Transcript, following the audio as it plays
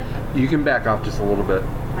You can back off just a little bit.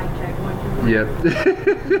 Mic check, 1, 2,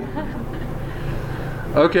 1. Yep.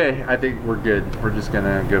 Okay, I think we're good. We're just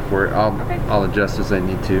gonna go for it. I'll adjust as I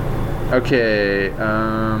need to. Okay,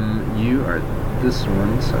 you are this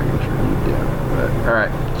one, so I can turn you down. But, all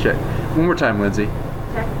right, check. One more time, Lindsay.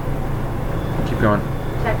 Check. Keep going.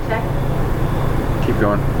 Check, check. Keep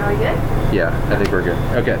going. Are we good? Yeah, I think we're good.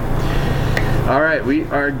 Okay. All right, we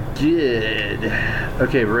are good.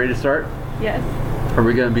 Okay, we're ready to start? Yes. Are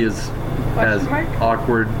we gonna be as Mark?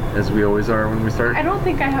 awkward as we always are when we start? I don't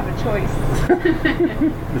think I have a choice.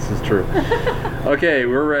 This is true. Okay,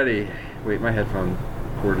 we're ready. Wait, my headphone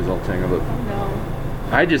cord is all tangled up. Oh no.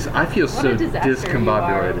 I feel What so a disaster you are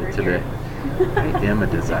discombobulated over today. here. I am a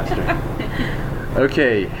disaster.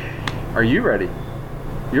 Okay, are you ready?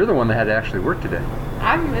 You're the one that had to actually work today.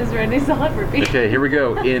 I'm as ready as I'll ever be. Okay, here we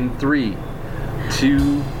go. In 3, 2,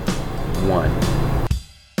 1.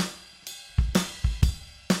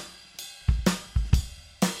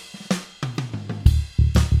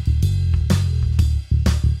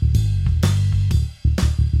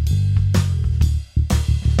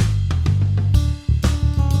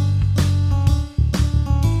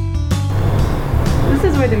 This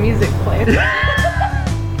is where the music plays.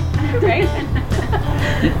 Right?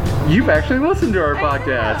 You've actually listened to our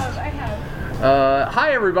podcast. I have.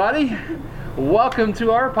 Hi, everybody. Welcome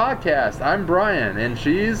to our podcast. I'm Brian, and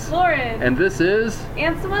she's Lauren. and this is.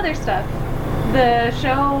 And some other stuff. The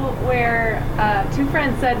show where two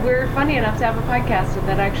friends said we're funny enough to have a podcast and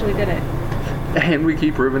that actually did it. And we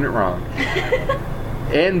keep proving it wrong.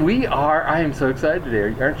 And we are. I am so excited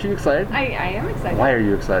today. Aren't you excited? I am excited. Why are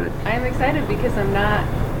you excited? I am excited because I'm not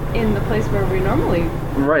in the place where we normally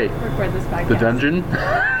Right. record this podcast. The dungeon?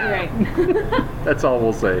 Right. That's all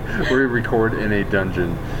we'll say. We record in a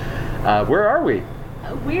dungeon. Where are we?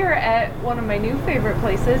 We're at one of my new favorite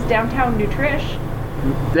places, Downtown Nutrish.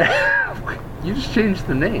 You just changed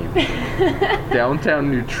the name.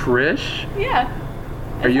 Downtown Nutrish? Yeah.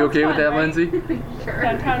 Are you okay with fun, that, right? Lindsay? Sure.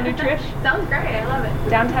 Downtown Nutrish. Sounds great. I love it.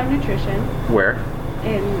 Downtown Nutrition Where?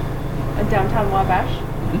 in downtown Wabash.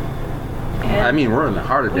 And I mean, we're in the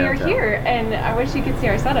heart of we are downtown. here, and I wish you could see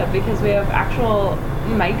our setup because we have actual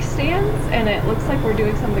mic stands, and it looks like we're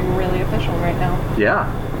doing something really official right now.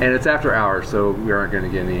 Yeah, and it's after hours, so we aren't going to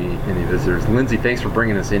get any visitors. Lindsay, thanks for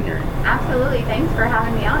bringing us in here. Absolutely. Thanks for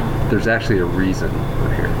having me on. There's actually a reason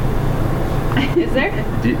we're here. Is there?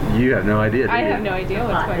 You have no idea, do I you? have no idea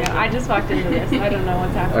what's going on. I just walked into this. I don't know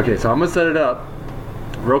what's happening. Okay, so I'm going to set it up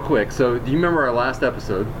real quick. So, do you remember our last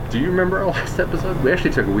episode? Do you remember our last episode? We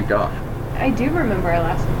actually took a week off. I do remember our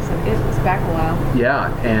last episode. It was back a while.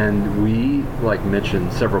 Yeah, and we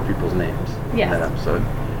mentioned several people's names Yes. in that episode.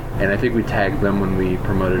 And I think we tagged them when we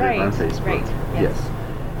promoted it on Right, Facebook. right, yes.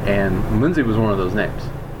 And Lindsay was one of those names.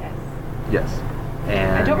 Yes. Yes.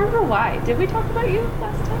 And I don't remember why. Did we talk about you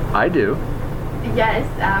last time? I do. Yes,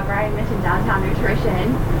 Brian mentioned Downtown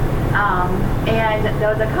Nutrition. And there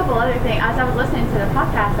was a couple other things. As I was listening to the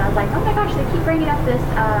podcast, I was like, oh my gosh, they keep bringing up this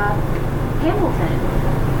Hamilton.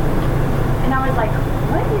 And I was like,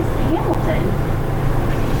 what is Hamilton?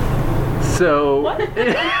 So, What?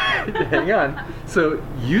 hang on. So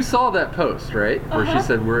you saw that post, right? Where she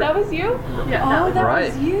said we're. That was you? Yeah, Oh, that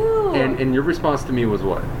Right. was you. And your response to me was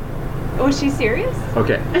what? Was she serious?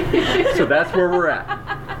 Okay. So that's where we're at.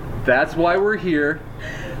 That's why we're here.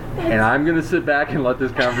 And I'm going to sit back and let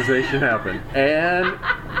this conversation happen. And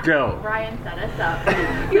go. Brian set us up.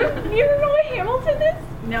 You don't know what Hamilton is?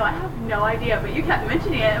 No, I have no idea, but you kept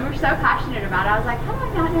mentioning it, and we're so passionate about it. I was like, how do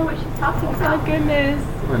I not know what she's talking Oh about? my goodness.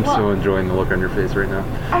 I'm so enjoying the look on your face right now.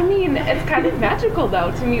 I mean, it's kind of magical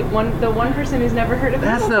though to meet the one person who's never heard of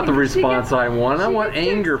That's Hamilton. not the She response gets- I want. I she want gets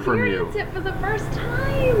to anger from you. experience it for the first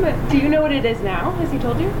time. Do you know what it is now? Has he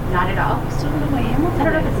told you? Not at all. I still don't know what Hamilton I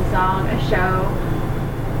don't know if is. it's a song, a show.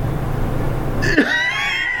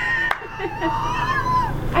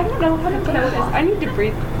 I don't know how to put this. I need to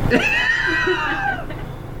breathe.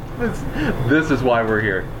 This is why we're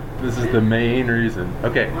here. This is the main reason.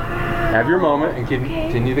 Okay. Have your moment and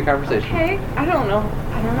continue the conversation. Okay. I don't know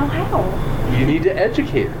how. You need to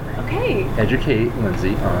educate her. Okay. Educate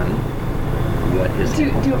Lindsay on what is Do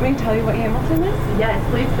you want me to tell you what Hamilton is? Yes,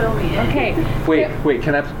 please fill me in. Okay. Wait,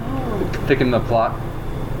 can I Oh. thicken the plot?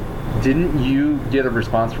 Didn't you get a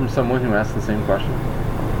response from someone who asked the same question?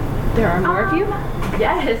 There are more of you?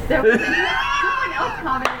 Yes, there was someone else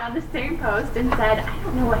commented on the same post and said, I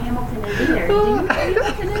don't know what Hamilton is either. Do you know what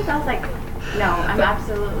Hamilton is? I was like, no, I'm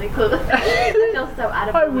absolutely clueless. I feel so out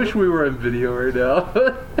of the I loop. wish we were on video right now.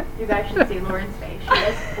 You guys should see Lauren's face. She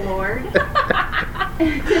is floored.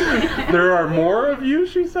 There are more of you,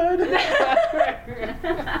 she said.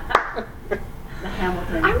 the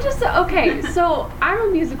Hamilton. I'm just okay. So I'm a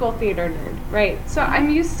musical theater nerd, right? So I'm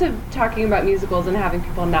used to talking about musicals and having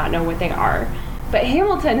people not know what they are. But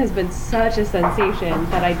Hamilton has been such a sensation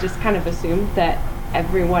that I just kind of assumed that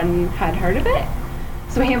everyone had heard of it.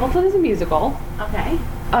 So Hamilton is a musical. Okay.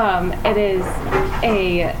 It is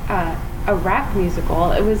a rap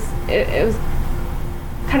musical. It was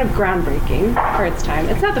kind of groundbreaking for its time.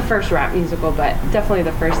 It's not the first rap musical, but definitely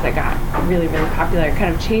the first that got really, really popular. It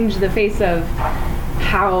kind of changed the face of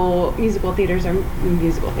how musicals are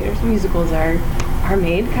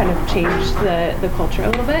made. Kind of changed the culture a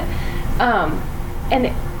little bit. And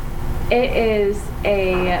it is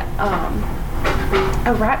a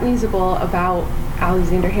rap musical about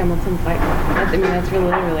Alexander Hamilton's life. I mean, that's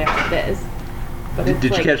really all it is. But Did you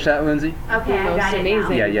catch that, Lindsay? Okay, I got it now.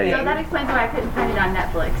 amazing. Yeah. So that explains why I couldn't find it on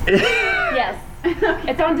Netflix. Yes.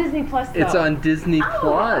 It's on Disney Plus, though. It's on Disney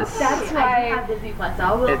Plus. Okay. That's I why- do have Disney Plus, so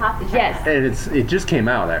I will have to check yes. that. And it just came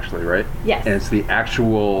out, actually, right? Yes. And it's the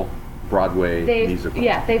actual Broadway musical.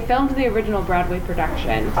 Yeah, they filmed the original Broadway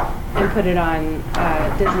production and put it on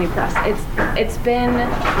Disney Plus. It's been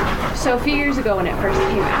so a few years ago when it first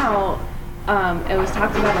came out. It was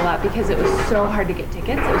talked about a lot because it was so hard to get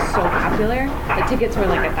tickets. It was so popular. The tickets were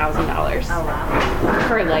like $1,000 Oh, wow.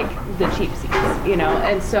 for like the cheap seats,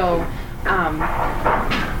 and so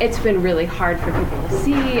it's been really hard for people to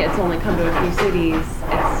see. It's only come to a few cities.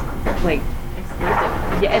 It's like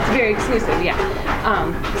Exclusive. yeah, it's very exclusive, yeah.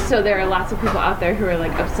 So there are lots of people out there who are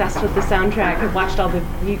like obsessed with the soundtrack, have watched all the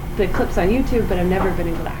clips on YouTube, but have never been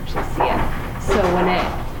able to actually see it. So when it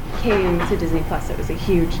came to Disney Plus, it was a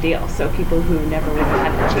huge deal. So people who never would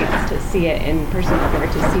have had the chance to see it in person before,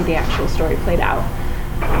 to see the actual story played out,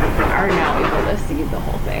 are now able to see the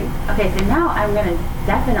whole thing. Okay, so now I'm going to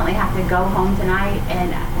definitely have to go home tonight,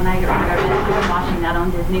 and when I get ready to go to bed, I'm watching that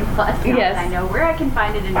on Disney Plus. Now Yes. that I know where I can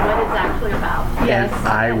find it and what it's actually about. Yes. And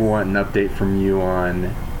I want an update from you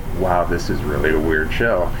on, wow, this is really a weird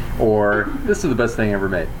show, or this is the best thing ever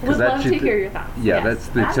made. 'Cause Would that love to hear your thoughts. Yeah, Yes, that's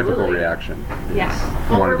the typical absolutely. reaction. Yeah. Is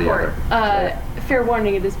Full one or the report. other. Fair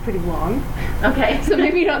warning, it is pretty long. Okay. So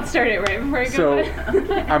maybe you don't start it right before you So go to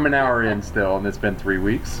bed. I'm an hour in still, and it's been 3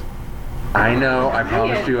 weeks. I know. I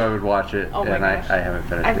promised you I would watch it, Oh my and gosh. I haven't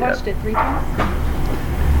finished I've it yet. watched it 3 times.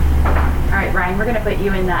 All right, Ryan, we're going to put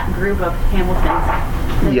you in that group of Hamiltons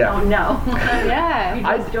that Yeah. don't know. Yeah. You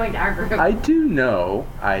just joined our group. I do know.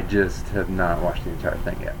 I just have not watched the entire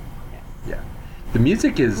thing yet. Yeah. The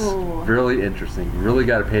music is Ooh. really interesting. You really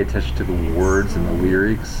got to pay attention to the words and the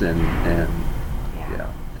lyrics and yeah.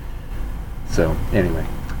 So anyway,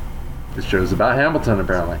 this show's about Hamilton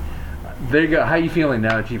apparently. There you go. How you feeling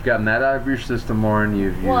now that you've gotten that out of your system, Lauren?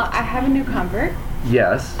 You've Well, I have a new convert.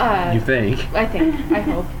 yes. You think? I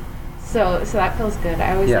hope. So that feels good.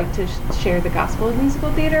 I always Yeah. like to share the gospel of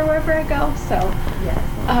musical theater wherever I go. So Yes.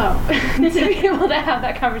 to be able to have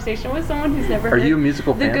that conversation with someone who's never Are heard you a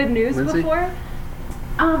musical the fan, good news Lindsay? before.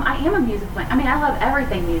 I am a music fan. I mean, I love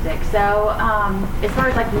everything music. So, as far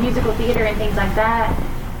as like musical theater and things like that,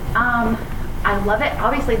 I love it.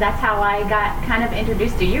 Obviously, that's how I got kind of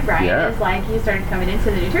introduced to you, Brian. Yeah. Is like you started coming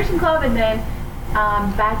into the nutrition club, and then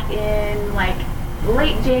back in like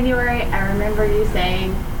late January, I remember you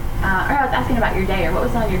saying, or I was asking about your day or what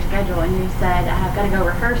was on your schedule, and you said, I've got to go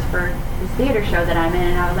rehearse for this theater show that I'm in,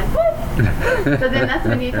 and I was like, what? So then that's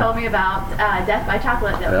when you told me about Death by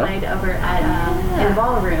Chocolate that Yep. played over at in the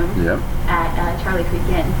ballroom Yep. at Charlie Creek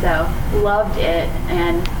Inn. So loved it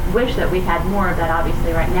and wish that we had more of that.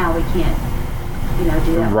 Obviously, right now we can't, do that.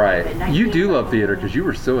 with Right. COVID-19. You do love theater because you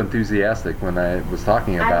were so enthusiastic when I was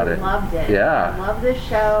talking about it. I loved it. Yeah. I love the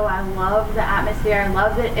show. I love the atmosphere. I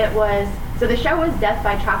love that it was. So the show was Death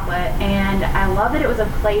by Chocolate, and I love that it was a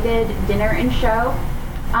plated dinner and show.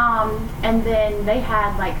 And then they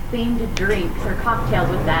had like themed drinks or cocktails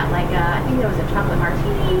with that. Like I think there was a chocolate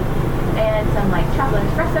martini and some like chocolate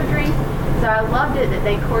espresso drinks. So I loved it that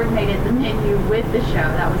they coordinated the menu with the show.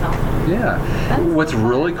 That was awesome. Yeah. What's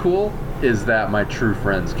really cool is that my true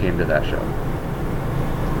friends came to that show.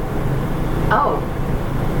 Oh,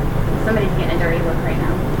 somebody's getting a dirty look right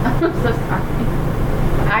now. I'm so sorry.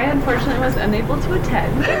 I unfortunately was unable to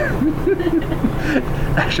attend.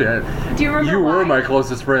 Actually, Do you remember you were why? my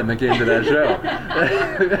closest friend that came to that show.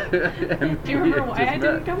 And Do you we remember had why I just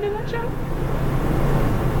didn't met. come to that show?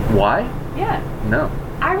 Why? Yeah, No.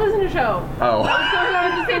 I was in a show. Oh. Going on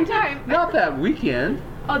at the same time. Not that weekend.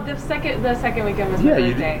 Oh, the second weekend was my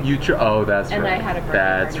Yeah, birthday. oh, that's And right. I had a birthday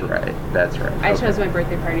That's party. right. That's right. I Okay. chose my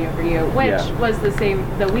birthday party over you, which Yeah. was the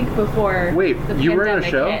week before. Wait, the you were in a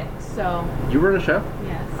pandemic show? hit, so You were in a show?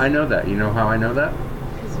 yes, I know that. You know how I know that?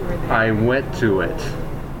 because you were there. I went to it.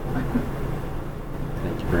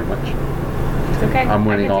 Thank you very much. It's okay. I'm I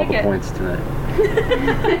winning can all take the it. points tonight.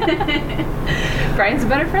 Brian's a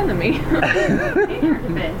better friend than me.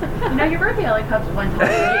 Depends. You know, your birthday only comes one time a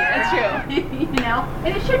year. That's true. You know,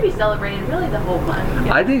 and it should be celebrated really the whole month.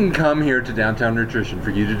 I didn't come here to Downtown Nutrition for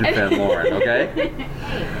you to defend Lauren, okay? Hey, we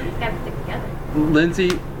just gotta stick together. Lindsay,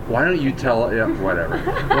 why don't you tell whatever?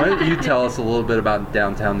 Why don't you tell us a little bit about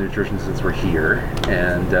Downtown Nutrition since we're here?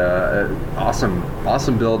 And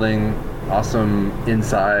awesome building, awesome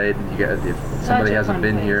inside. You got, if somebody a hasn't fun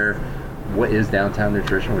been place. here, what is Downtown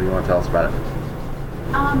Nutrition? What do you want to tell us about it?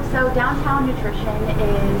 So Downtown Nutrition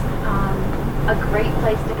is a great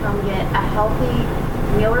place to come get a healthy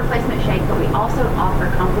meal replacement shake, but we also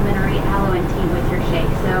offer complimentary aloe and tea with your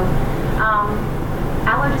shake. So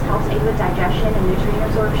aloe just helps aid with digestion and nutrient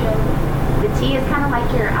absorption. The tea is kind of like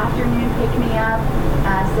your afternoon pick-me-up,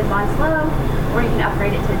 sip on slow, or you can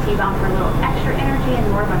upgrade it to a tea bomb for a little extra energy and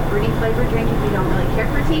more of a fruity flavored drink if you don't really care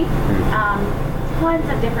for tea. Tons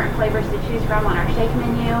of different flavors to choose from on our shake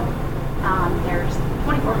menu. There's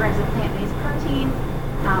 24 grams of plant-based protein,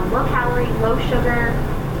 low calorie, low sugar,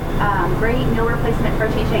 great meal replacement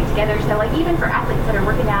protein shake together. So like even for athletes that are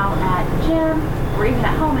working out at the gym or even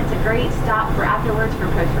at home, it's a great stop for afterwards for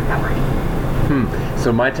post-recovery.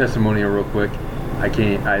 So my testimonial real quick, I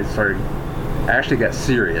actually got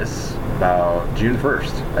serious about June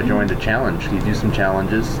 1st. I joined a challenge. You do some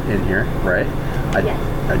challenges in here, right? Yes.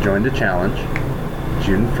 I joined a challenge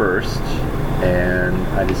June 1st, and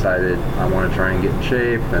I decided I want to try and get in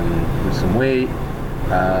shape and lose some weight.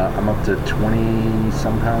 I'm up to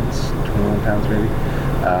 20-some pounds, 21 pounds maybe.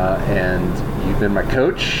 And you've been my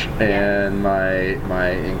coach and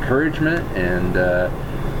my encouragement, and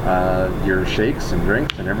your shakes and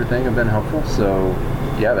drinks and everything have been helpful. So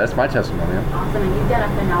yeah, that's my testimonial. Awesome, and you've done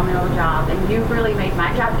a phenomenal job, and you've really made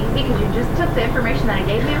my job easy because you just took the information that I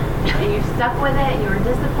gave you and you stuck with it, and you were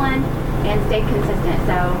disciplined and stayed consistent.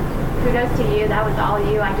 So kudos to you. That was all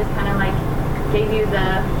you. I just kind of like gave you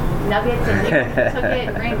the nuggets and you took it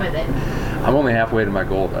and ran with it. I'm only halfway to my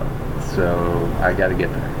goal though, so I got to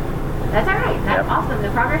get there. That's all right. That's awesome.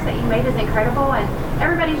 The progress that you made is incredible, and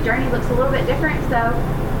everybody's journey looks a little bit different. So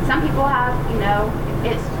some people have, you know,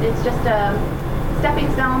 it's just a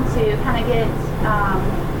stepping stone to kind of get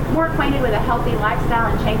more acquainted with a healthy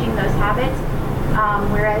lifestyle and changing those habits.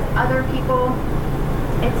 Whereas other people,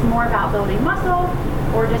 it's more about building muscle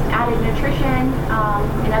or just added nutrition.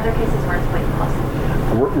 In other cases where it's weight loss.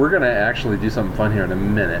 We're gonna actually do something fun here in a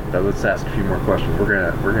minute, but let's ask a few more questions.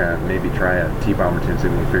 We're gonna maybe try a T-bomb or two and see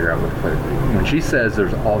if we can figure out what the flavor. When she says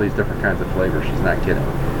there's all these different kinds of flavors, she's not kidding.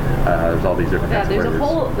 There's all these different kinds of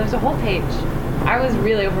flavors. There's a whole page. I was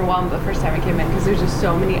really overwhelmed the first time I came in because there's just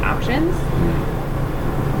so many options.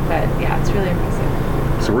 But yeah, it's really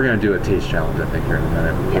impressive. So we're gonna do a taste challenge, I think, here in a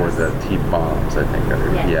minute before the T-bombs. I think.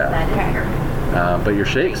 Yes, that is correct. But your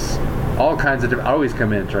shakes, all kinds of different. I always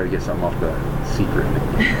come in and try to get something off the secret.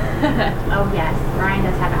 Oh yes, Brian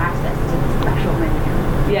does have access to the special menu.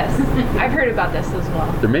 Yes, I've heard about this as well.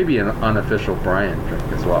 There may be an unofficial Brian drink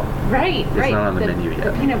as well. Right, It's not on the menu yet.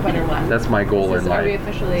 The peanut butter one. That's my goal in life. Are we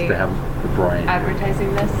officially is to have the Brian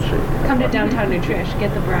advertising this? shake. Come to Downtown Nutrish,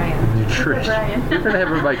 get the Brian. Nutrish. Brian. We're gonna have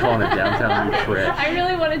everybody calling it Downtown Nutrish. I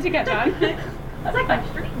really wanted to catch on. That's like my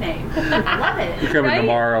street name. I love You it. come in Right?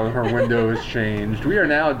 tomorrow, her window is changed. We are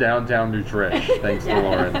now Downtown Nutrish, thanks to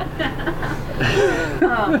Lauren.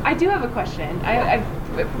 I do have a question. I've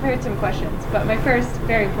prepared some questions, but my first,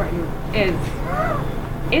 very important,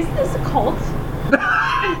 is this a cult?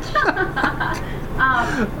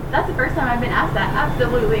 That's the first time I've been asked that.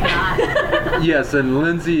 Absolutely not. Yes, and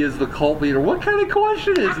Lindsay is the cult leader. What kind of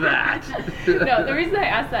question is that? No, the reason I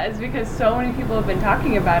asked that is because so many people have been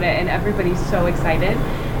talking about it, and everybody's so excited.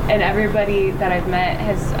 And everybody that I've met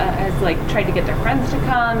has like tried to get their friends to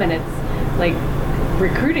come, and it's like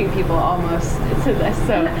recruiting people almost to this.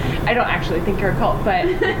 So I don't actually think you're a cult, but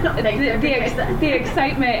the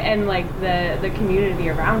excitement and like the community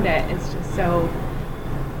around it is just so.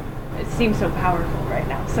 It seems so powerful right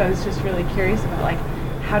now. So I was just really curious about like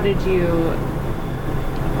how did you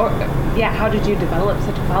develop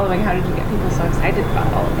such a following? How did you get people so excited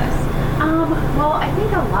about all of this? Well, I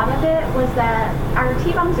think a lot of it was that our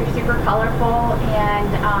T-bombs are super colorful, and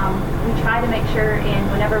we try to make sure, and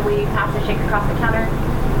whenever we pass a shake across the counter,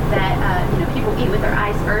 that people eat with their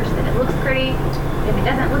eyes first, that it looks pretty. If it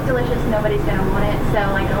doesn't look delicious, nobody's gonna want it. So,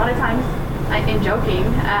 like a lot of times, in joking,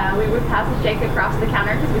 we would pass a shake across the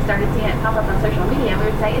counter because we started seeing it pop up on social media.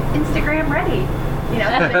 We would say it's Instagram ready. So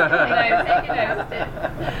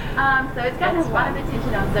it's gotten a lot of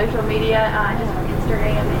attention on social media, just from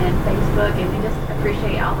Instagram and Facebook, and we just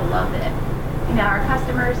appreciate all the love that our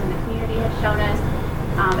customers and the community has shown us.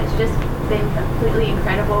 It's just been completely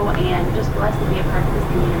incredible and just blessed to be a part of this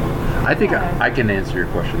community. I think Yeah. I can answer your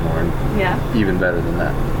question, Lauren, Yeah. even better than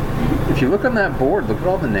that. If you look on that board, look at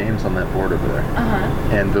all the names on that board over there.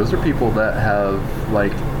 Uh-huh. And those are people that have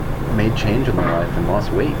like made change in their life and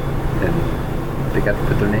lost weight, and they got to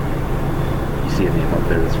put their name. You see a name up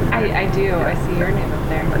there. That's right. I do. I see your name up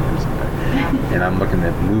there. My name's up there. And I'm looking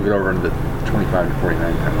to move it over into the 25 to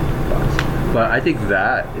 49 pound box. But I think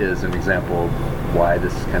that is an example of why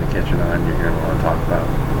this is kind of catching on. You're going to want to talk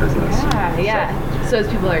about business. Yeah. So as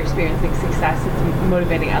people are experiencing success, it's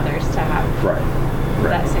motivating others to have Right.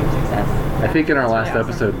 that same success. I think in our That's last really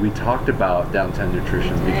awesome. episode we talked about Downtown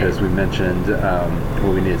Nutrition We did. because we mentioned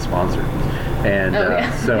we needed a sponsor, and Oh,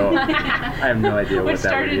 yeah. so I have no idea what Which that would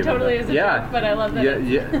started even totally be. as a joke, but I love that Yeah, it's-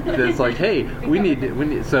 yeah. It's like, hey, we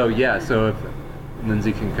need. So yeah, so if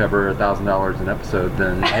Lindsay can cover $1,000 an episode,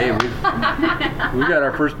 then hey, we got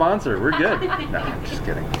our first sponsor. We're good. No, I'm just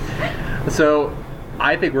kidding. So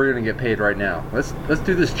I think we're gonna get paid right now. Let's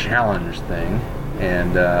do this challenge thing,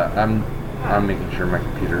 and I'm making sure my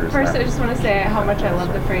computer is. First, not- I just want to say how much I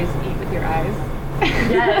love the phrase "eat with your eyes."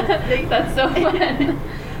 Yes. That's so fun.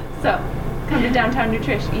 So, come to Downtown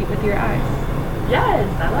Nutrish, eat with your eyes.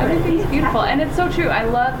 Yes, I love it. Everything's beautiful, and it's so true. I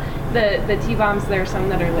love the T-bombs. There are some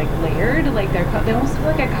that are like layered, like they almost feel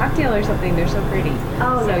like a cocktail or something. They're so pretty.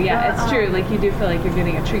 Oh, so yeah, yeah, it's true. Like you do feel like you're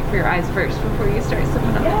getting a treat for your eyes first before you start sipping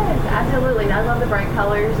on it. Yes, absolutely. I love the bright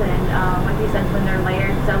colors and like you said, when they're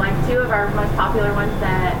layered. So like two of our most popular ones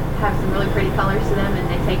that have some really pretty colors to them and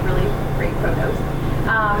they take really great photos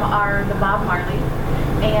are the Bob Marley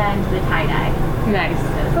and the tie-dye. Nice.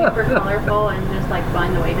 So super colorful and just like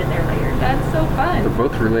fun the way that they're layered. That's so They're fun.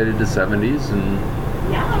 both related to 70s and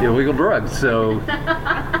Yeah. illegal drugs, so.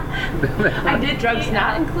 I did Drugs see,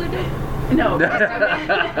 not included. No. No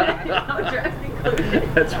drugs included.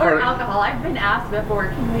 That's or part of- alcohol. I've been asked before,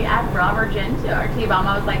 can we add rum or gin to our T-bomb?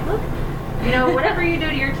 I was like, look, you know, whatever you do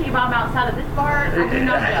to your T-bomb outside of this bar, I do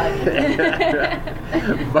not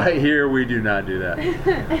judge. But here we do not do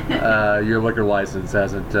that. Your liquor license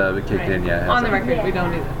hasn't kicked Right. in yet. On the has it? record, we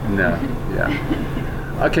don't do that. No.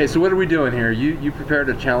 Yeah. Okay, so what are we doing here? You prepared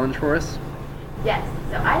a challenge for us? Yes,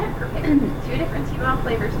 so I have prepared two different T-bomb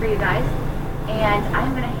flavors for you guys, and I'm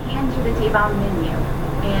going to hand you the T-bomb menu,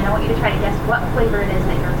 and I want you to try to guess what flavor it is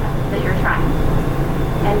that you're trying.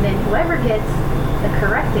 And then whoever gets the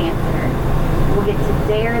correct answer will get to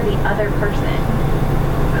dare the other person.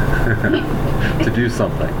 To do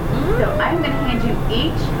something. So I'm going to hand you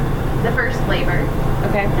each the first flavor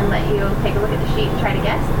Okay. and let you take a look at the sheet and try to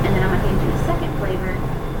guess, and then I'm going to hand you the second flavor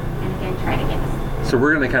and again try to guess. So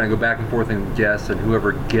we're going to kind of go back and forth and guess, and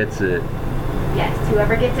whoever gets it. Yes,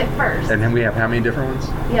 whoever gets it first. And then we have how many different ones?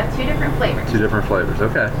 You have two different flavors. Two different flavors.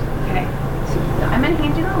 Okay. Okay. So I'm going to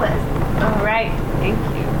hand you the list. All right. Thank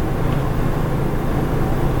you.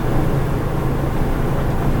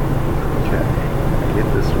 Okay. I get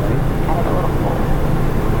this one. I have a little full.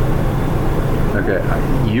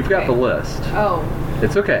 Okay. You've got Okay. the list. Oh,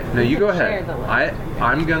 It's okay. No, you can go share ahead. the list.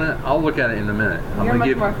 I'll look at it in a minute. I'm you're gonna much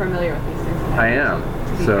give. more familiar with these things than I am, am.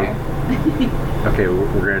 to be So, fair. okay,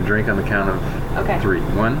 we're gonna drink on the count of Okay. 3.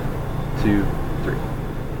 1, 2, 3.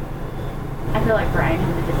 I feel like Brian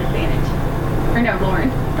has a disadvantage. Or no, Lauren.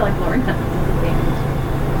 I feel like Lauren has a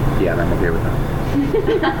disadvantage. Yeah, and I'm okay with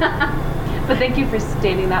that. But thank you for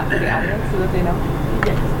stating that for the audience so that they know.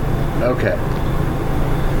 Yes. Okay.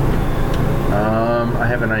 I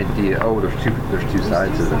have an idea. Oh, there's two There's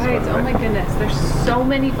sides two to this. by sides. the Oh way. my goodness. There's so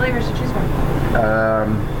many flavors to choose from. Oh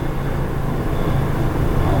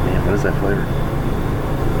man, what is that flavor?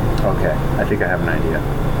 Okay, I think I have an idea.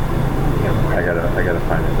 I gotta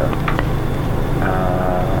find it though.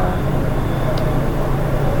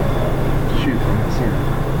 Shoot, I'm not seeing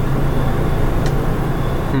it.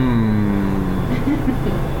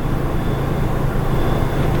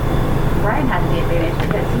 Brian has the advantage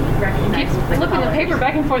because he recognizes Keeps the flipping the colors. paper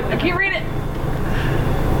back and forth. I can't read it.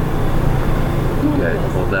 Okay,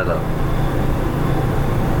 hold that up.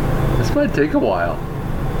 This might take a while.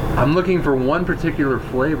 I'm looking for one particular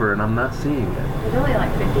flavor and I'm not seeing it. There's only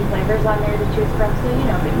like 50 flavors on there to choose from, so you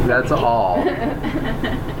know. But you That's gotta all. Just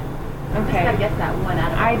gotta Okay. guess that one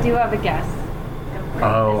out of I do have a guess. Go for it.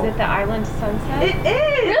 Oh. Is it the Island Sunset? It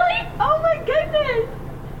is! Really? Oh my goodness!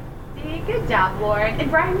 See, good job, Lauren.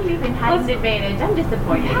 And Brian, you even had an Let's- advantage. I'm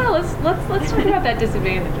disappointed. Yeah, let's talk about that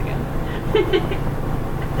disadvantage again.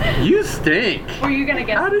 You stink. Were you gonna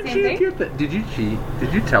guess How the did same you thing? get that? Did you cheat?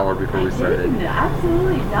 Did you tell her before we I started? didn't.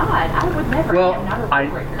 Absolutely not. I would never. Well, I'm not a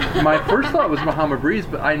rule breaker. my first thought was Bahama Breeze,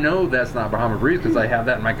 but I know that's not Bahama Breeze because I have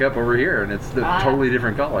that in my cup over here, and it's the Ah. totally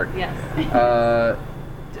different color. Yes.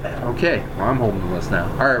 Okay, well, I'm holding the list now.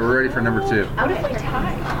 All right, we're ready for number 2. What if we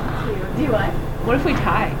tie? Do what? What if we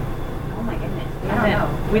tie? Oh my goodness. I And don't then know.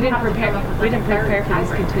 we didn't We'll have to prepare. come up with, We like, didn't a third prepare for these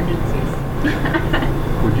tiebreaker. contingencies.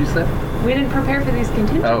 What'd you say? We didn't prepare for these Oh,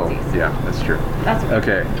 contingencies. yeah, that's true. That's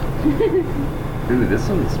Okay. Ooh, this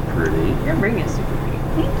one's pretty. Your ring is super pretty.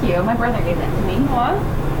 Thank you. My brother gave that to me. Aw.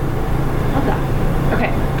 Love that.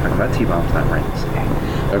 Okay. Talking about T-bombs, not rings. Okay.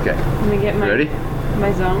 Okay. Let me get my Ready?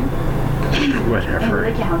 my zone. And Whatever.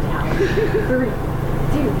 the countdown. 3,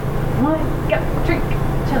 2, 1, go. Drink.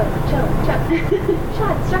 Chill. Shots.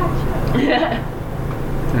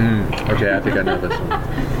 Okay, I think I know this one.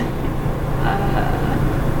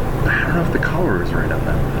 I don't know if the color is right on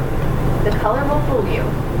that one. The color will fool you.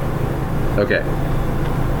 Okay.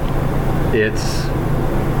 It's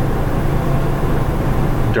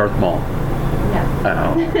Darth Maul. No.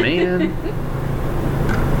 Oh, man.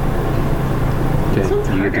 This one's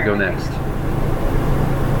Okay, you get to go harder. next.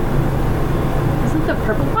 Isn't the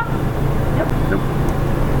purple one? Nope.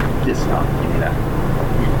 Just not. Give me that.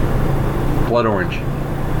 Blood orange.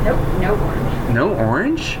 Nope. No orange. No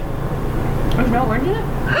orange? There's no orange in it?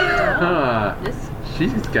 Huh. This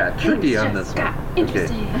She's got tricky on this just got one.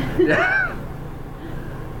 interesting. Okay. Yeah.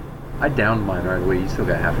 I downed mine right away. You still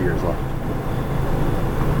got half of yours left.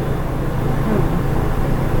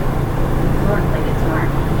 Lauren played it smart.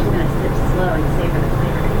 She's gonna sip slow and savor the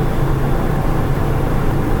flavor.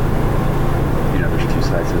 You know, there's 2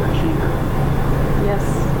 sides to that cheater. Yes.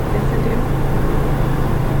 Yes, I do.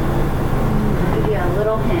 I'll give you a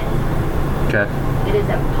little hint. Okay. It is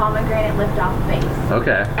a pomegranate lift-off base.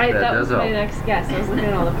 Okay. That was does my help. next guess. I was looking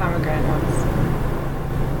at all the pomegranate ones.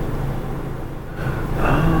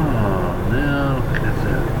 Oh, no. That's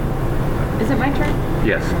it. Is it my turn?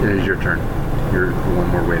 Yes, it is your turn. You're the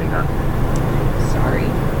one we're waiting on. Sorry.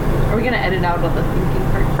 Are we gonna edit out all the thinking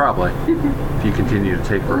part? Probably. If you continue to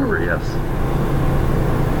take forever, yes.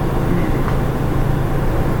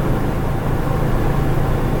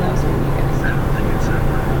 That was from you I guys. don't think it's that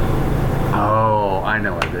one. Oh, I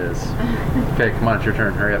know what it is. Okay, come on, it's your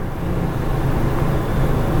turn. Hurry up.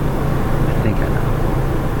 I think I know.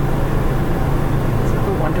 Is it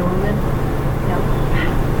the Wonder Woman? Nope.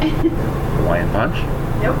 Hawaiian Punch?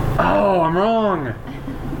 Nope. Oh, I'm wrong.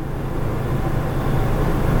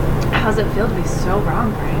 How's it feel to be so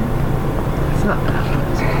wrong, Brian? It's not that one.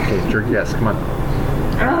 Okay, it's your guess. Come on.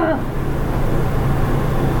 Ah.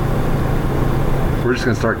 We're just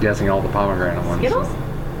going to start guessing all the pomegranate ones. Skittles?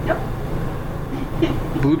 Nope.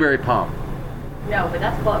 Blueberry Pom. No, but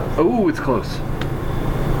that's close. Oh, it's close.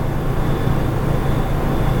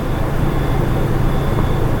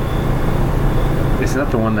 It's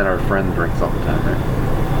not the one that our friend drinks all the time, right?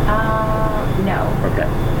 No. Okay.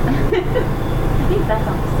 I think that's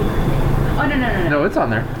on the secret menu. Oh, no. No, it's on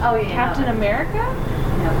there. Oh, yeah. Captain no. America?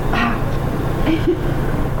 No.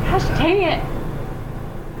 Gosh dang it.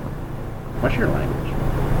 What's your language?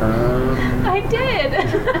 I did.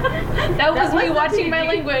 That was was me the watching my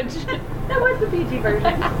PG. language. That was the PG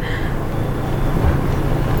version.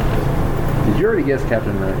 Did you already guess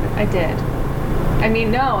Captain America? I did. I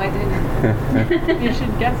mean, no, I didn't. You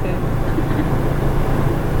should guess it.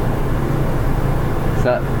 It's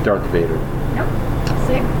not Darth Vader. Nope.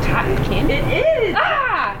 Sick cotton candy. It is!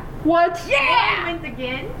 Ah! What? Yeah! Wins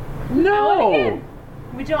again. No!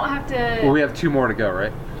 We don't have to. Well, we have 2 more to go,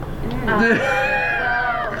 right? Well,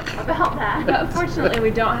 about that. But unfortunately, we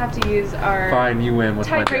don't have to use our Fine, you win. What's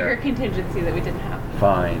my tiebreaker dare? contingency that we didn't have.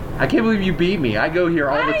 Fine. I can't believe you beat me. I go here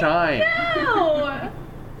all the time. No!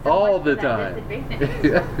 All Much the for that time.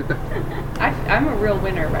 disadvantage. I'm a real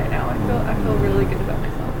winner right now. I feel really good about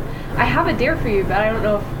myself. I have a dare for you, but I don't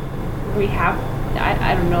know if we have.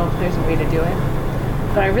 I don't know if there's a way to do it.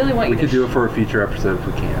 But I really want We you could to. do it for a future episode if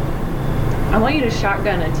we can. I want you to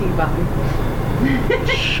shotgun a T-bomb.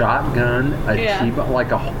 Shotgun a Yeah. T-bomb,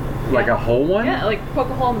 like a whole one? Yeah, like poke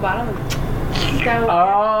a hole in the bottom and go.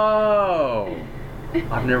 Oh!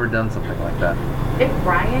 I've never done something like that. If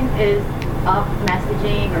Brian is up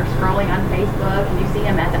messaging or scrolling on Facebook and you see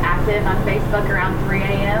him as active on Facebook around 3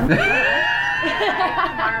 a.m.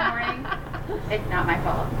 tomorrow morning, it's not my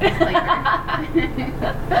fault. Disclaimer.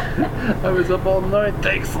 I was up all night.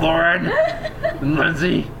 Thanks, Lauren. And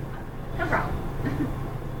Lindsay. No problem.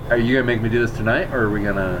 Are you gonna make me do this tonight, or are we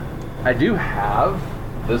gonna? I do have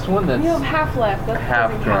this one that's. You have half left. That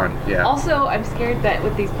Half doesn't gone, count. yeah. Also, I'm scared that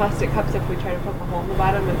with these plastic cups, if we try to poke a hole in the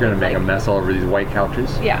bottom, You're gonna make a mess all over these white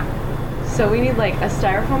couches. Yeah. So we need like a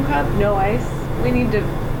styrofoam cup, no ice. We need to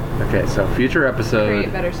Okay, so future episode.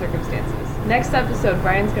 create better circumstances. Next episode,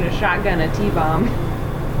 Brian's gonna shotgun a T-bomb.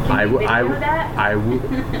 Can you video that? I will.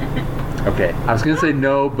 Okay, I was gonna say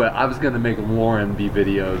no, but I was gonna make Lauren be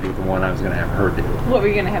videoed with the one I was gonna have her do. What were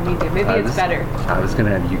you gonna have me do? Maybe I it's was- better. I was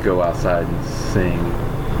gonna have you go outside and sing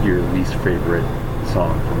your least favorite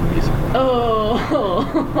song from the musical Oh.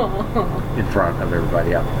 in front of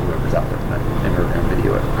everybody out, whoever's out there tonight, and we're gonna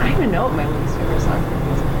video it. I don't even know what my least favorite song from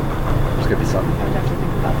music. There's gonna be I something. would have to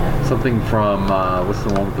think about that. Something from what's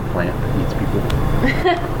the one with the plant that eats people?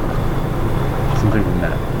 Something from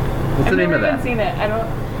that. What's the name of I've never that? even seen it. I don't.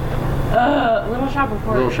 Little Shop of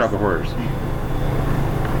Horrors. Little Shop of Horrors.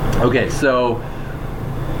 Okay, so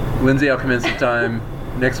Lindsay, I'll come in sometime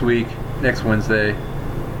next week, next Wednesday.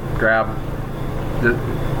 Grab the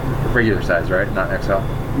regular size, right? Not XL.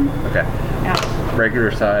 Okay. Yeah.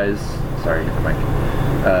 Regular size. Sorry, hit the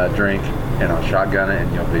mic. Drink, and I'll shotgun it,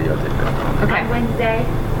 and you'll videotape it. Okay. On Wednesday.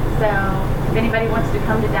 So if anybody wants to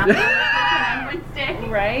come to downtown on Wednesday,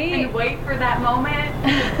 Right? and wait for that moment,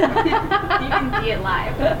 you can see it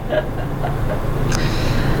live.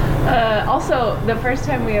 Also, the first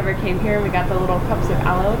time we ever came here and we got the little cups of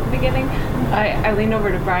aloe at the beginning, I leaned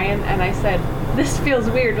over to Brian and I said, "This feels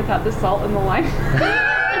weird without the salt and the lime."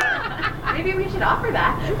 Maybe we should offer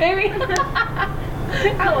that. Maybe.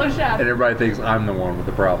 Aloe shot. And everybody thinks I'm the one with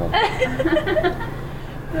the problem. I'm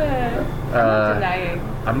not denying.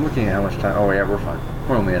 I'm looking at how much time. Oh yeah, we're fine.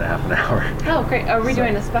 We're only at a half an hour. Oh, great. Are we So-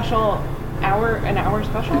 doing a special an hour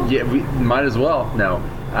special? Yeah, we might as well. No,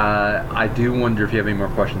 I do wonder if you have any more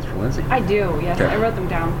questions for Lindsay. I do, yes. Okay. I wrote them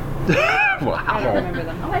down. I don't Wow. remember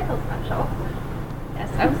them. Oh, I feel special. Yes,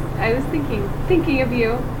 I was thinking of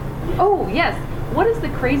you. Oh, yes. What is the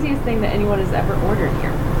craziest thing that anyone has ever ordered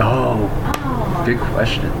here? Oh, Oh. good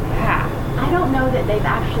question. Yeah. I don't know that they've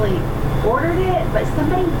actually ordered it, but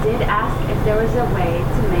somebody did ask if there was a way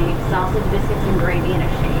to make sausage, biscuits, and gravy in a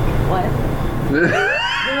shake. What?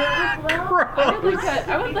 Gross.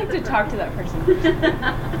 I would like to talk to that person.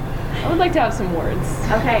 I would like to have some words.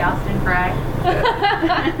 Okay, Austin Fry.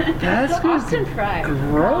 That's Austin Fry.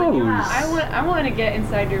 gross. yeah. I want to get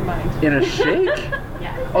inside your mind. In a shake?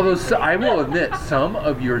 Yeah. Although I will admit, some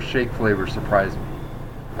of your shake flavors surprise me.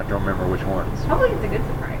 I don't remember which ones. Hopefully it's a good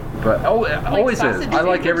surprise. But it always is. sausage I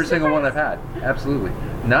like flavor every single one I've surprise? had. Absolutely.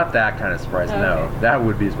 Not that kind of surprise. No, Okay. that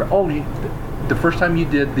would be a surprise. Oh, the first time you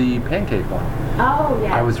did the pancake one, Oh,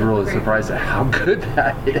 yeah. I was really Great. surprised at how good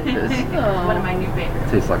that is. One of my new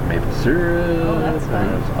favorites. Tastes like maple syrup. Oh, that's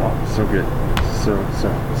fun. Oh, so good.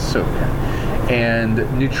 So good. And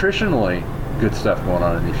nutritionally, good stuff going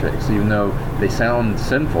on in these shakes. Even though they sound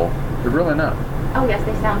sinful, they're really not. Oh, yes,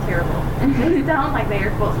 they sound terrible. They sound like they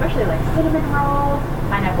are full, especially like cinnamon roll,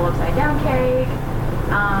 pineapple upside down cake,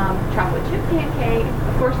 chocolate chip pancake.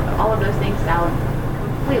 Of course, all of those things sound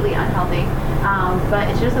completely unhealthy. But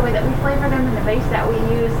it's just the way that we flavor them and the base that we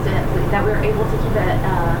use that we were able to keep it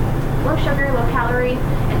low sugar, low calorie,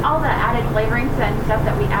 and all the added flavorings and stuff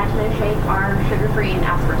that we add to the shake are sugar-free and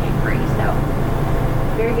aspartame-free. So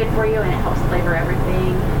very good for you, and it helps flavor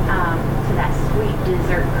everything to that sweet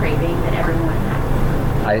dessert craving that everyone has.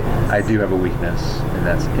 I do have a weakness, and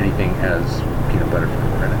that's anything has peanut butter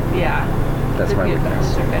flavor in it. Yeah. That's The my peanut butter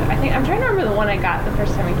weakness. ones are good. I'm trying to remember the one I got the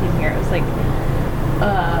first time I came here. It was like,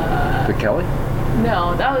 The Kelly?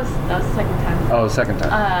 no, that was the second time. Oh, second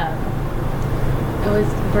time. It was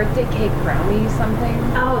birthday cake brownie something.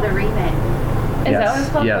 Oh, the remix. Is that what it's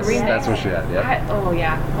called? Yes, The remix? that's what she had. Yep. Oh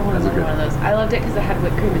yeah, I want That's a to good one of those. I loved it because it had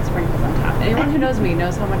whipped cream and sprinkles on top. Anyone who knows me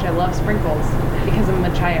knows how much I love sprinkles because I'm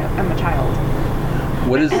a child.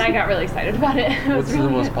 What is? And I got really excited about it. It was What's the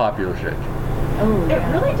really most good. popular shake? Oh, It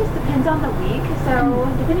yeah. really just depends on the week. So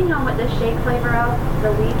depending on what the shake flavor of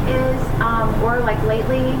the week is, or like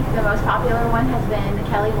lately, the most popular one has been the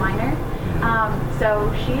Kelly Weiner. So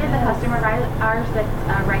she is a customer of ours that's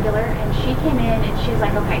regular, and she came in and she's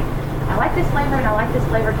like, okay, I like this flavor and I like this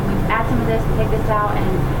flavor. Can we add some of this and take this out? And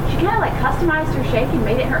she kind of like customized her shake and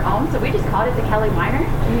made it her own. So we just called it the Kelly Weiner.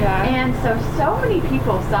 Yeah. And so many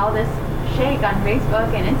people saw this shake on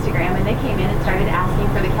Facebook and Instagram, and they came in and started asking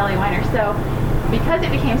for the Kelly Weiner. So because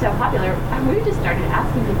it became so popular, we just started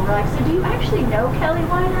asking people. We're like, so do you actually know Kelly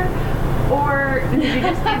Weiner? Or did you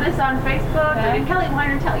just see this on Facebook? Or did Kelly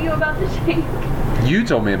Weiner tell you about the shake? You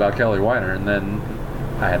told me about Kelly Weiner, and then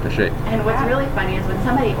I had the shake. And what's really funny is when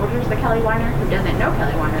somebody orders the Kelly Weiner who doesn't know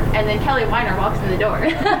Kelly Weiner, and then Kelly Weiner walks in the door.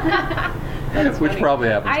 That's Which funny. probably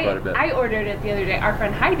happens quite a bit. I ordered it the other day. Our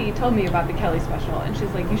friend Heidi told me about the Kelly special, and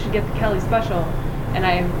she's like, "You should get the Kelly special." And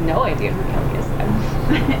I have no idea who Kelly is.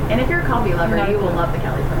 And if you're a coffee lover, Not a you will clue. love the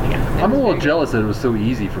Kelly Special. I'm a little jealous that it was so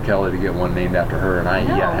easy for Kelly to get one named after her, and I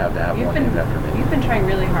No, yet have to have you've one been- named after me. You've been trying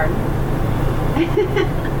really hard.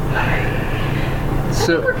 I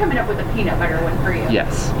think we're coming up with a peanut butter one for you.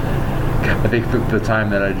 Yes. I think the time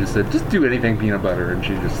that I just said, just do anything peanut butter, and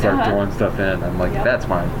she just started throwing stuff in. I'm like, Yep. that's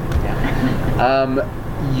fine. Yeah.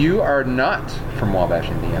 You are not from Wabash,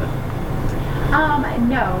 Indiana.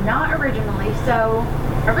 No, not originally. So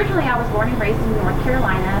originally I was born and raised in North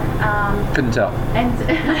Carolina. Couldn't tell. And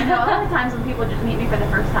I know a lot of times when people just meet me for the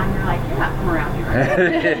first time, they're like, you're not from around here, right?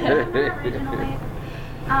 Not originally.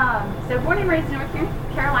 So born and raised in North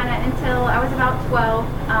Carolina until I was about 12.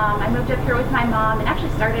 I moved up here with my mom and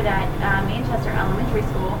actually started at Manchester Elementary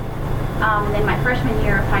School. And then my freshman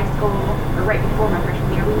year of high school, or right before my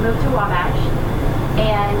freshman year, we moved to Wabash.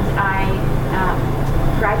 And I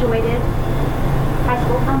graduated high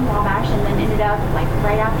school from Wabash, and then ended up, like,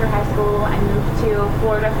 right after high school, I moved to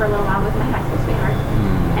Florida for a little while with my high school sweetheart.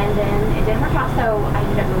 And then it didn't work out, so I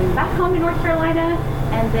ended up moving back home to North Carolina,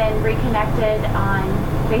 and then reconnected on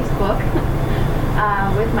Facebook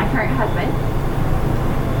with my current husband.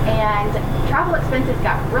 And travel expenses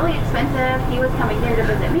got really expensive. He was coming here to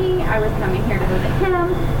visit me. I was coming here to visit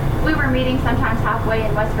him. We were meeting sometimes halfway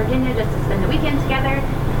in West Virginia just to spend the weekend together.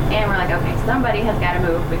 And we're like, okay, somebody has got to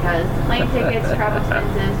move because plane tickets, travel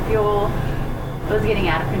expenses, fuel was getting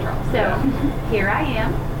out of control. So here I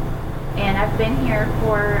am. And I've been here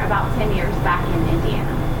for about 10 years back in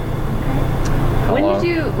Indiana. When did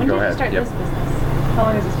you Go ahead. start Yep. this business? How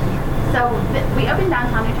long has this been here? So we opened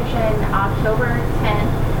Downtown Nutrition October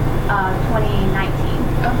 10th of 2019.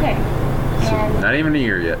 Okay. And Not even a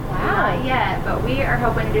year yet. not yet, but we are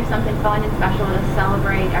hoping to do something fun and special to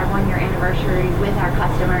celebrate our 1-year anniversary with our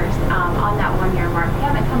customers on that 1-year mark. We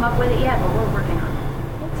haven't come up with it yet, but we're working on it.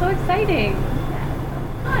 That's so exciting.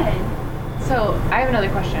 Fun. So I have another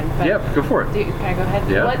question. But Yep, go for it. Can I go ahead?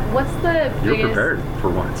 Yeah. What's the You're biggest? prepared for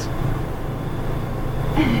once.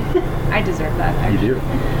 I deserve that. You Actually. do.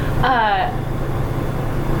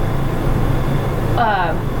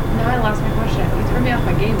 Now I lost my question. You threw me off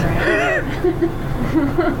my game right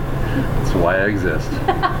That's why I exist.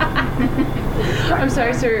 I'm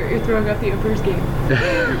sorry, sir. You're throwing off the Oprah's game.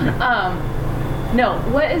 No.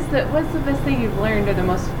 What's the best thing you've learned, or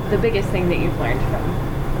the biggest thing that you've learned from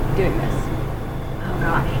doing this? Oh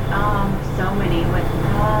gosh, so many. But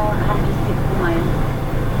how to just pick one?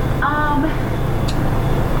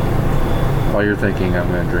 While you're thinking, I'm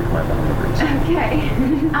going to drink my boundaries. Okay.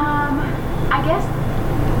 I guess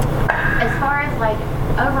as far as like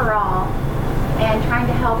overall and trying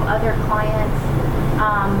to help other clients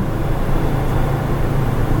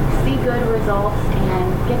see good results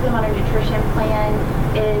and get them on a nutrition plan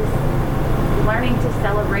is learning to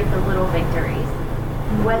celebrate the little victories.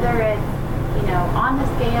 Whether it's, on the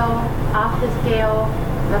scale, off the scale,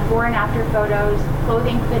 before and after photos,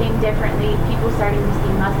 clothing fitting differently, people starting to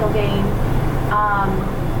see muscle gain.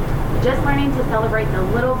 Just learning to celebrate the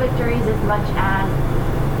little victories as much as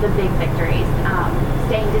the big victories.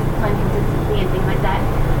 Staying disciplined, consistency, and things like that.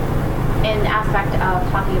 In the aspect of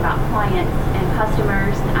talking about clients and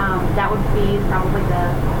customers, that would be probably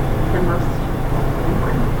the most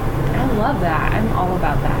important. I love that. I'm all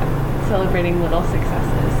about that. Celebrating little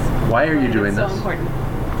successes. Why are you doing It's this? so important.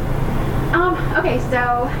 Okay,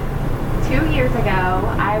 so 2 years ago,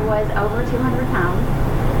 I was over 200 pounds,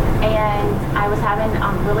 and I was having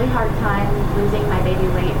a really hard time losing my baby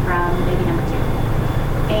weight from baby number 2.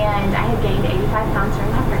 And I had gained 85 pounds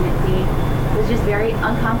during my pregnancy. It was just very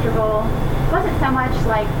uncomfortable. It wasn't so much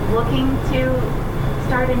like looking to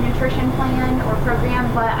start a nutrition plan or program,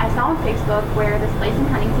 but I saw on Facebook where this place in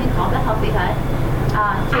Huntington called the Healthy Hut.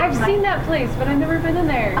 I've seen that place, but I've never been in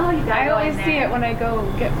there. Oh, you gotta I go always in see there. it when I go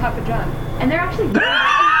get Papa John. And they're actually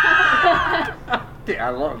Yeah, I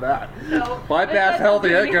love that. So, Bypass healthy,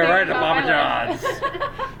 go right to Mama John's.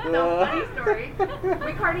 So, funny story.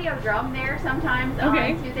 We cardio drum there sometimes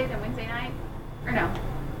Okay. on Tuesdays and Wednesday nights. Or no,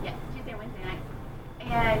 yes, Tuesday and Wednesday nights.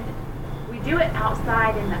 And we do it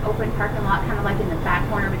outside in the open parking lot, kind of like in the back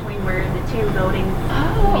corner between where the two buildings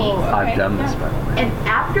meet. I've done this, by the way. And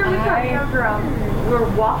after we cardio drum, we're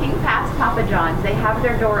walking past Papa John's. They have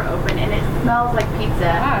their door open, and it smells like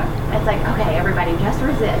pizza. Ah. It's like, okay, everybody, just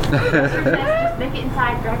resist. Just resist. Just make it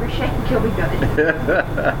inside. Grab your shake, and you'll be good.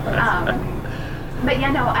 But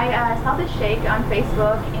yeah, no, I saw this shake on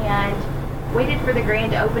Facebook and waited for the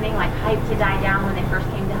grand opening, like hype to die down when they first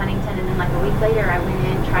came to Huntington, and then like a week later I went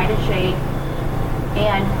in, tried a shake,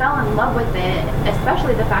 and fell in love with it,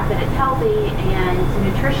 especially the fact that it's healthy and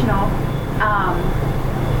nutritional.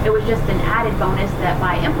 It was just an added bonus that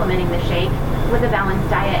by implementing the shake with a balanced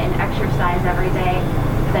diet and exercise every day,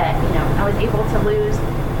 that I was able to lose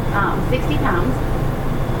 60 pounds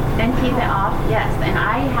and keep it off. Yes, and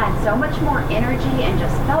I had so much more energy and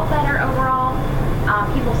just felt better overall.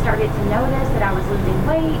 People started started to notice that I was losing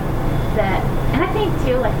weight. And I think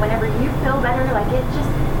too, like whenever you feel better, like it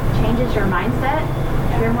just changes your mindset.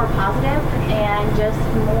 You're more positive and just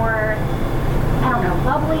more, I don't know,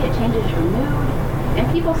 bubbly. It changes your mood. And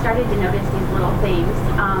people started to notice these little things.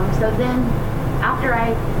 So then after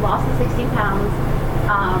I lost the 60 pounds,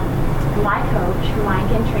 my coach,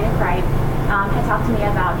 Mike and Trina Kripe, had talked to me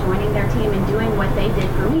about joining their team and doing what they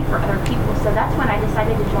did for me for other people. So that's when I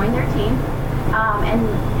decided to join their team.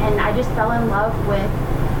 And I just fell in love with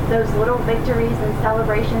those little victories and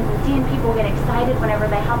celebrations and seeing people get excited whenever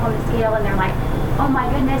they hop on the scale and they're like, oh my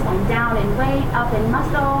goodness, I'm down in weight, up in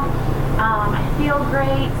muscle, I feel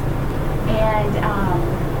great. And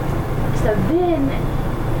so then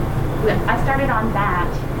I started on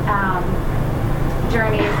that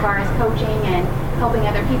journey as far as coaching and helping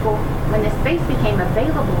other people. When this space became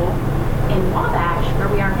available in Wabash, where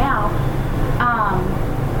we are now,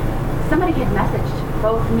 somebody had messaged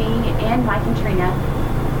both me and Mike and Trina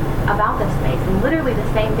about this space, and literally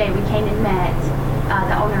the same day we came and met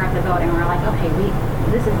the owner of the building. We're like, okay,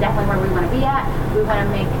 this is definitely where we want to be at. We want to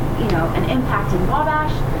make, an impact in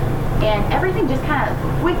Wabash, and everything just kind of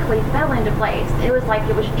quickly fell into place. It was like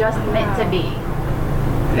it was just meant to be.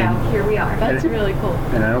 So here we are. That's really cool.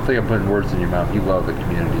 And I don't think I'm putting words in your mouth. You love the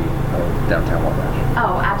community of downtown Wabash.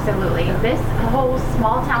 Oh, absolutely. Yeah. This whole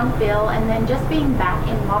small town feel, and then just being back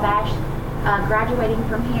in Wabash, graduating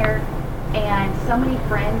from here, and so many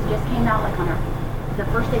friends just came out like on the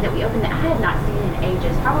first day that we opened it. I had not seen in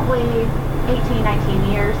ages, probably 18, 19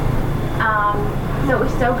 years. So it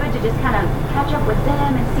was so good to just kind of catch up with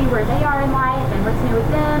them and see where they are in life and what's new with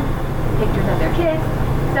them, pictures of their kids.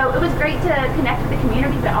 So it was great to connect with the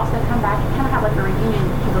community, but also come back and kind of have like a reunion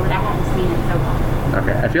with people that I hadn't seen in so long.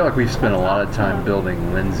 Okay, I feel like we've spent a lot of time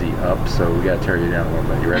building Lindsay up, so we got to tear you down a little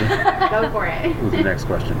bit. You ready? Go for it. With the next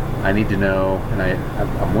question. I need to know, and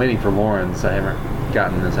I'm waiting for Lauren's. I haven't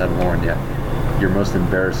gotten this out of Lauren yet. Your most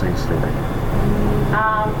embarrassing story.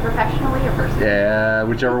 Professionally or personally? Yeah,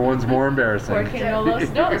 whichever one's more embarrassing. Porque no los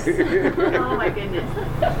dos. Oh my goodness.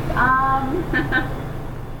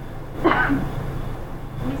 Let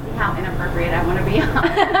me see how inappropriate I want to be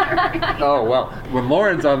on. Oh well, when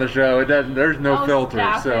Lauren's on the show, there's no filter,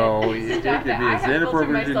 stop so it. it Stop can it. be I as have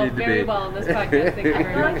inappropriate as you filtered need to myself very be. well in this podcast. Thank you I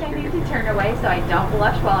very feel like much. I need to turn away so I don't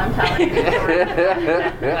blush while I'm telling the story.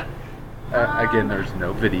 Again, there's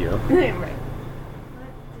no video. Right.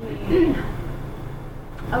 Let's see.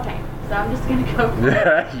 Okay, so I'm just gonna go for it.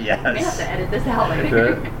 I may have Yes. to edit this out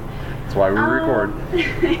later. That's why we record.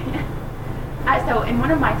 So in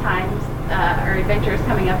one of my times or adventures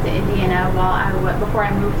coming up to Indiana before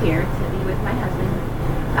I moved here to be with my husband,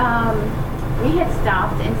 we had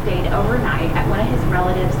stopped and stayed overnight at one of his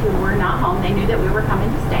relatives who were not home. They knew that we were coming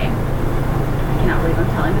to stay. I cannot believe I'm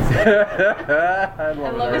telling this story. I I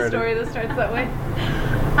love a story that starts that way.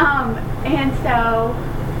 And so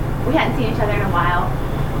we hadn't seen each other in a while.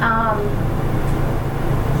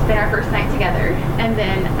 Spent our first night together, and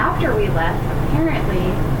then after we left, apparently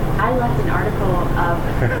I left an article of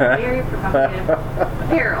very provocative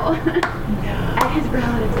apparel at his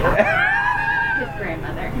relative's house. His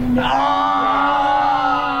grandmother. Oh,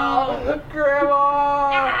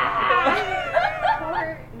 Grandma!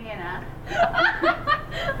 Poor Nana.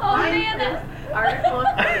 Oh, Finds Nana. this article of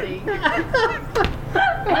clothing.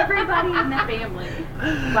 Everybody in the family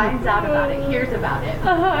finds out about it, hears about it.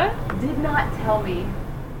 Did not tell me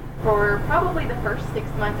for probably the first 6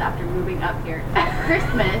 months after moving up here. At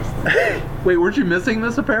Christmas, Wait, weren't you missing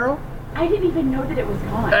this apparel? I didn't even know that it was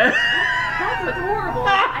gone. That's what's horrible.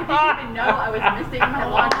 I didn't even know I was missing my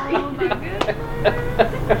laundry. Oh my goodness.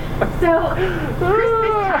 So,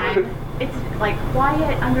 Christmas time, it's like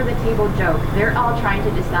quiet under the table joke. They're all trying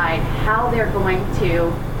to decide how they're going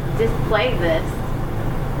to display this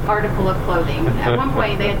article of clothing. At one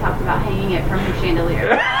point, they had talked about hanging it from the chandelier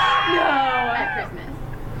at Christmas.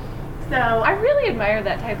 So, I really admire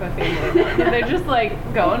that type of family. They're just like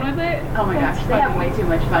going with it. oh my gosh, they have way too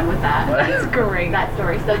much fun with that. That's great. That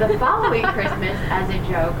story. So the following Christmas, as a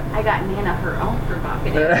joke, I got Nana her own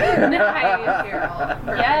provocative Nice. apparel.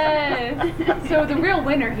 for Yes. Christmas. So the real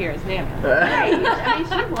winner here is Nana. Right. I mean,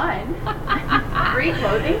 she won. Free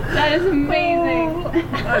clothing. That is amazing.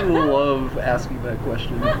 I love asking that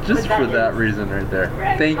question just But for that that is- reason right there.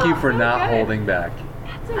 Right. Thank you Oh, for so not good. holding back.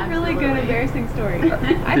 That's a really good, Absolutely. embarrassing story.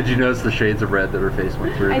 Did you notice the shades of red that her face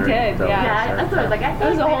went through? I during did, the yeah. Yeah, that's what I was like. I That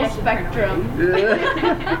was a think whole maybe I should turn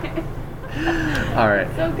spectrum. away. All right.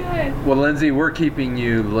 So good. Well, Lindsay, we're keeping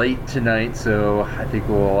you late tonight, so I think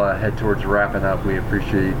we'll head towards wrapping up. We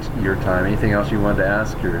appreciate your time. Anything else you wanted to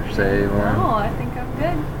ask or say, Lauren? No, I think I'm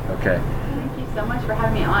good. Okay. Thank you so much for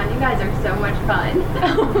having me on. You guys are so much fun.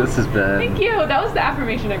 This has been. Thank you. That was the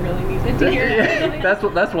affirmation I really needed to hear.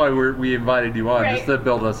 That's why we invited you on, Right. just to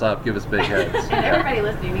build us up, give us big heads. And everybody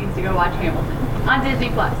listening needs to go watch Hamilton on Disney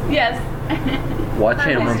Plus. Yes. Watch Please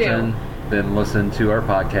Hamilton, then listen to our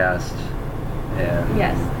podcast, and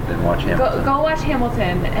Yes. then watch Hamilton. Go watch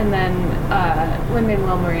Hamilton, and then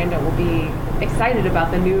Lin-Manuel Miranda will be excited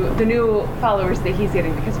about the new followers that he's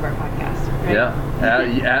getting because of our podcast. Right?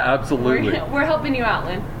 Yeah, absolutely. We're helping you out,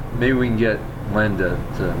 Lynn. Maybe we can get Len to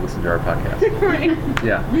listen to our podcast. Right.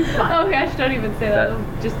 Yeah. Oh gosh, don't even say that. That-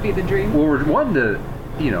 It'll just be the dream. Well, we're wanting to,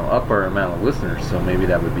 up our amount of listeners, so maybe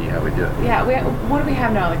that would be how we do it. Yeah. What do we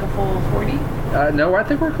have now? Like a full 40? No, I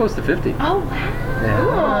think we're close to 50. Oh wow.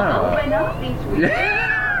 Yeah. Open up each week.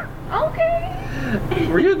 Yeah. Okay.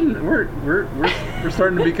 We're getting we're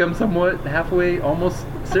starting to become somewhat halfway almost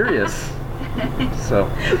serious.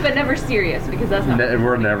 So But never serious because that's not.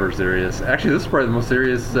 we're never serious. Actually, this is probably the most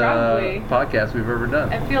serious Probably. podcast we've ever done.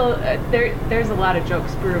 I feel there's a lot of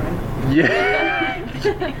jokes brewing. Yeah.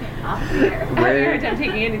 Off the air. I have a hard time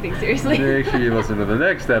taking anything seriously. Make sure you listen to the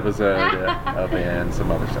next episode of and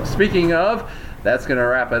some other stuff. Speaking of, that's gonna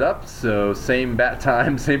wrap it up. So same bat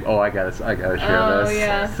time, same. Oh, I gotta share Oh, this.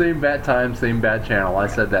 yeah. Same bat time, same bat channel. I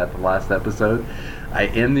said that the last episode. I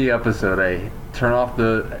end the episode. I turn off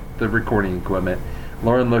the recording equipment.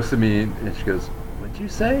 Lauren looks at me and she goes, "What'd you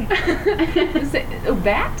say?"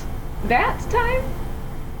 Bat time?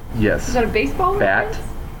 Yes. Is that a baseball Bat reference?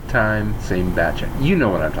 time, same bat channel. You know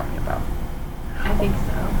what I'm talking about. I think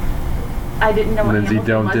so. I didn't know what Lindsay,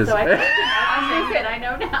 Hamilton don't was, dis- so I think that I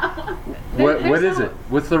know now. What There's is no- it?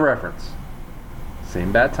 What's the reference?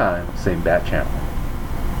 Same bat time, same bat channel.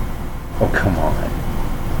 Oh, come on.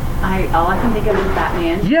 All I can think of is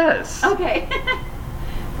Batman. Yes. Okay.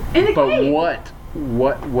 In the But cave.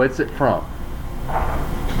 what's it from?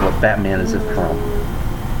 What Batman is it from?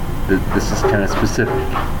 This is kind of specific,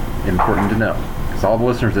 important to know, because all the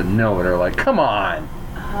listeners that know it are like, "Come on!"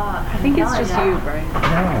 I think it's just you, Brian.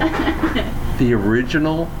 No. The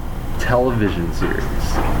original television series,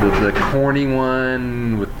 the corny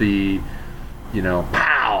one with the,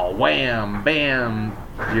 pow, wham, bam.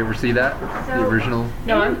 Did you ever see that? The So- original.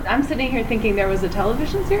 No, I'm sitting here thinking there was a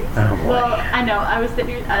television series. Oh boy. Well, I know. I was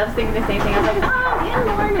thinking the same thing. I was like, in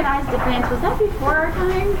Lauren and I's defense, was that before our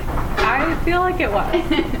time? I feel like it was.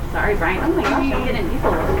 Sorry, Brian. Oh my gosh, I'm getting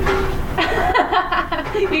evil.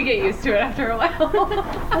 You get used to it after a while.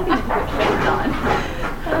 I'm gonna put shades on.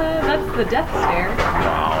 That's the death stare.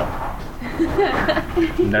 Wow.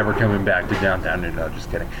 Never coming back to downtown. No, just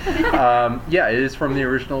kidding. Yeah, it is from the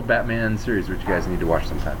original Batman series, which you guys need to watch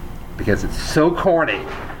sometime, because it's so corny.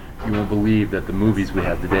 You won't believe that the movies we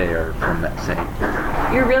have today are from that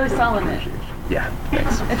same. You're really selling it. Yeah,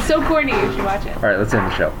 thanks. It's so corny, you should watch it. All right, let's end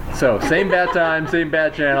the show. So, same bat time, same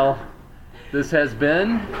bat channel. This has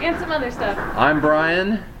been. And some other stuff. I'm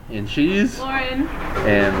Brian, and she's, Lauren.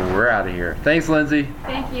 and we're out of here. Thanks, Lindsay.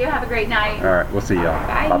 Thank you. Have a great night. All right, we'll see y'all.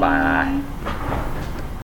 Bye. Bye-bye.